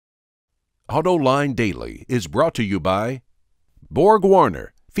AutoLine Daily is brought to you by Borg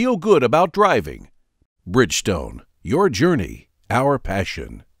Warner, feel good about driving. Bridgestone, your journey, our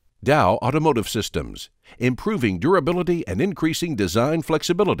passion. Dow Automotive Systems, improving durability and increasing design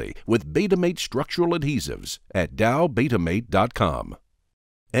flexibility with Betamate structural adhesives at dowbetamate.com.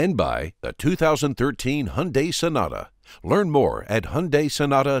 And by the 2013 Hyundai Sonata. Learn more at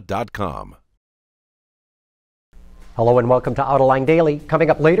HyundaiSonata.com. Hello and welcome to Autoline Daily. Coming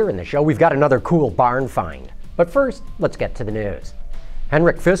up later in the show, we've got another cool barn find. But first, let's get to the news.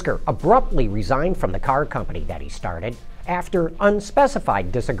 Henrik Fisker abruptly resigned from the car company that he started after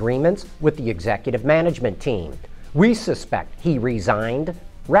unspecified disagreements with the executive management team. We suspect he resigned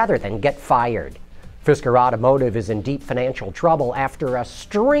rather than get fired. Fisker Automotive is in deep financial trouble after a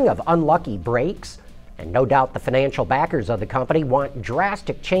string of unlucky breaks, and no doubt the financial backers of the company want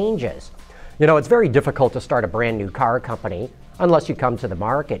drastic changes. You know, it's very difficult to start a brand new car company unless you come to the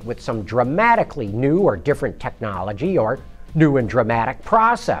market with some dramatically new or different technology or new and dramatic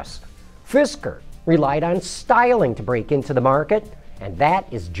process. Fisker relied on styling to break into the market, and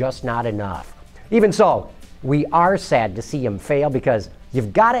that is just not enough. Even so, we are sad to see him fail because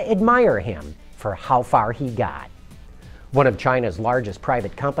you've got to admire him for how far he got. One of China's largest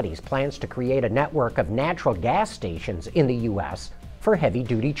private companies plans to create a network of natural gas stations in the U.S. for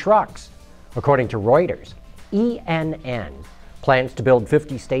heavy-duty trucks. According to Reuters, ENN plans to build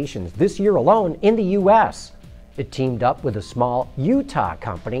 50 stations this year alone in the U.S. It teamed up with a small Utah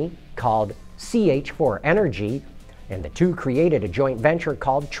company called CH4 Energy, and the two created a joint venture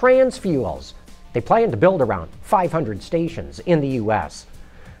called Transfuels. They plan to build around 500 stations in the U.S.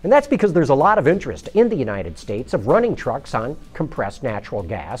 And that's because there's a lot of interest in the United States of running trucks on compressed natural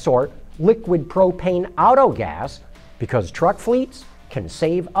gas or liquid propane autogas because truck fleets can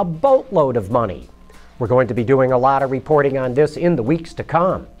save a boatload of money. We're going to be doing a lot of reporting on this in the weeks to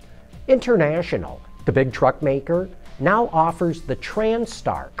come. International, the big truck maker, now offers the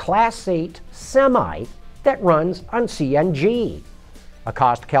Transtar Class 8 semi that runs on CNG. A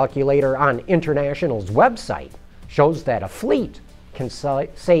cost calculator on International's website shows that a fleet can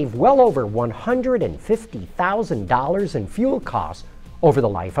save well over $150,000 in fuel costs over the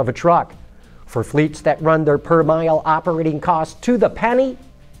life of a truck. For fleets that run their per-mile operating costs to the penny,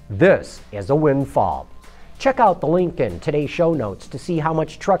 this is a windfall. Check out the link in today's show notes to see how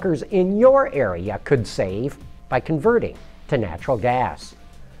much truckers in your area could save by converting to natural gas.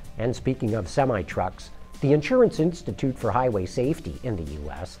 And speaking of semi-trucks, the Insurance Institute for Highway Safety in the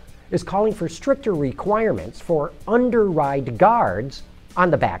U.S. is calling for stricter requirements for underride guards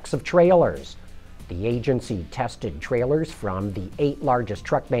on the backs of trailers. The agency tested trailers from the 8 largest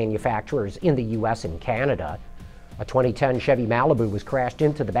truck manufacturers in the U.S. and Canada. A 2010 Chevy Malibu was crashed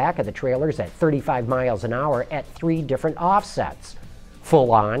into the back of the trailers at 35 miles an hour at 3 different offsets.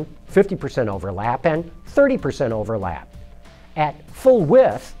 Full on, 50% overlap, and 30% overlap. At full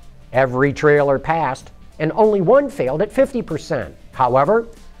width, every trailer passed, and only one failed at 50%. However,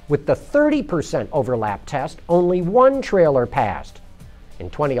 with the 30% overlap test, only one trailer passed. In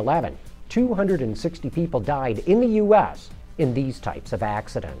 2011, 260 people died in the U.S. in these types of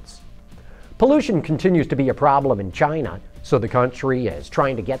accidents. Pollution continues to be a problem in China, so the country is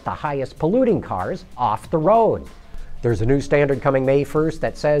trying to get the highest polluting cars off the road. There's a new standard coming May 1st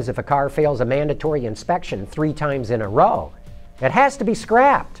that says if a car fails a mandatory inspection 3 times in a row, it has to be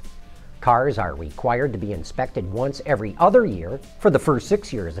scrapped. Cars are required to be inspected once every other year for the first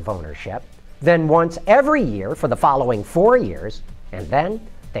 6 years of ownership, then once every year for the following 4 years, and then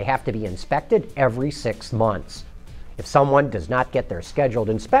they have to be inspected every 6 months. If someone does not get their scheduled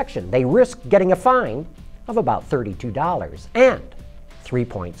inspection, they risk getting a fine of about $32 and 3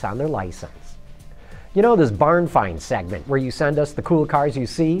 points on their license. You know, this barn find segment where you send us the cool cars you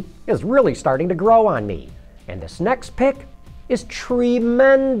see is really starting to grow on me. And this next pick is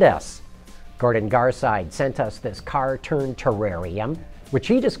tremendous. Gordon Garside sent us this car-turned terrarium, which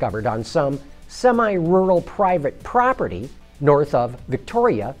he discovered on some semi-rural private property north of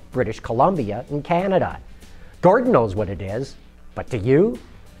Victoria, British Columbia in Canada. Gordon knows what it is, but to you?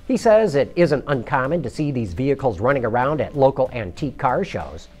 He says it isn't uncommon to see these vehicles running around at local antique car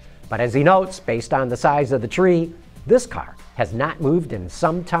shows. But as he notes, based on the size of the tree, this car has not moved in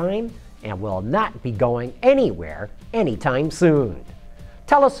some time and will not be going anywhere anytime soon.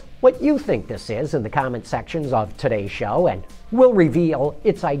 Tell us what you think this is in the comment sections of today's show, and we'll reveal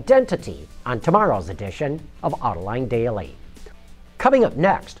its identity on tomorrow's edition of Autoline Daily. Coming up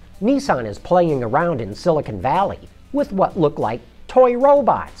next, Nissan is playing around in Silicon Valley with what look like toy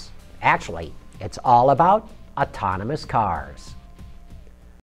robots. Actually, it's all about autonomous cars.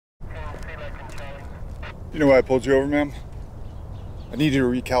 You know why I pulled you over, ma'am? I need you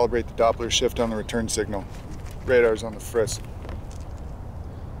to recalibrate the Doppler shift on the return signal. Radar's on the frisk.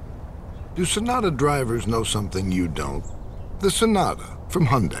 Do Sonata drivers know something you don't? The Sonata from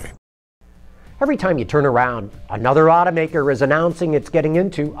Hyundai. Every time you turn around, another automaker is announcing it's getting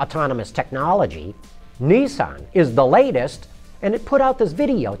into autonomous technology. Nissan is the latest, and it put out this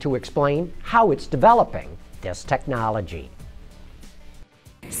video to explain how it's developing this technology.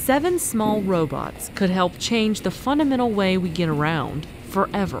 7 small robots could help change the fundamental way we get around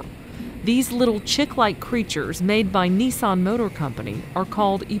forever. These little chick-like creatures made by Nissan Motor Company are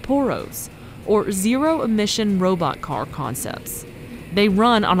called Eporos, or zero-emission robot car concepts. They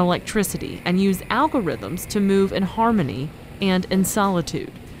run on electricity and use algorithms to move in harmony and in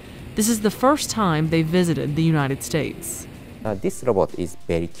solitude. This is the first time they visited the United States. This robot is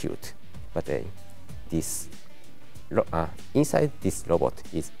very cute, but inside this robot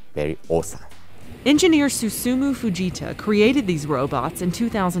is very awesome. Engineer Susumu Fujita created these robots in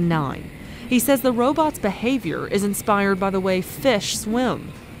 2009. He says the robot's behavior is inspired by the way fish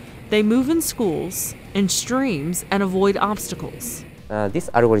swim. They move in schools, in streams, and avoid obstacles. This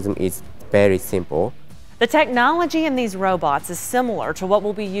algorithm is very simple. The technology in these robots is similar to what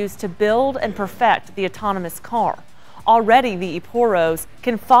will be used to build and perfect the autonomous car. Already, the Eporos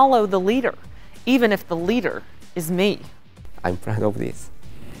can follow the leader, even if the leader is me. I'm proud of this.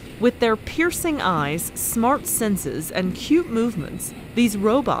 With their piercing eyes, smart senses, and cute movements, these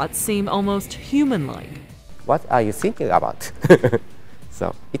robots seem almost human-like. What are you thinking about?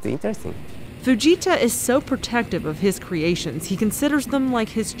 So, it's interesting. Fujita is so protective of his creations, he considers them like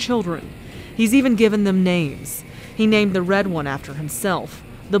his children. He's even given them names. He named the red one after himself.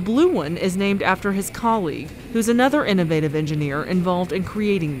 The blue one is named after his colleague, who's another innovative engineer involved in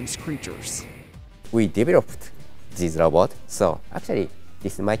creating these creatures. We developed this robot, so actually,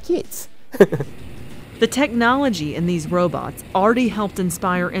 this is my kids. The technology in these robots already helped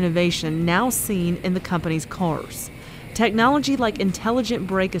inspire innovation now seen in the company's cars. Technology like intelligent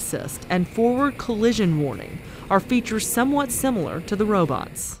brake assist and forward collision warning are features somewhat similar to the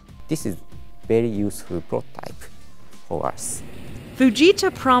robots. This is very useful prototype for us.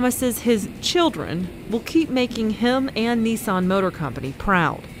 Fujita promises his children will keep making him and Nissan Motor Company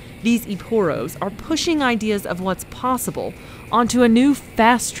proud. These Eporos are pushing ideas of what's possible onto a new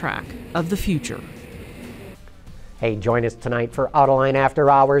fast track of the future. Hey, join us tonight for Autoline After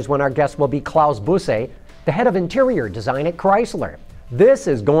Hours when our guest will be Klaus Busse, the head of interior design at Chrysler. This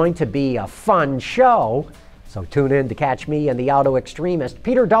is going to be a fun show, so tune in to catch me and the auto extremist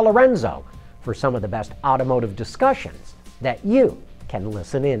Peter DeLorenzo for some of the best automotive discussions that you can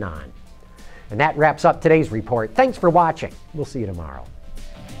listen in on. And that wraps up today's report. Thanks for watching. We'll see you tomorrow.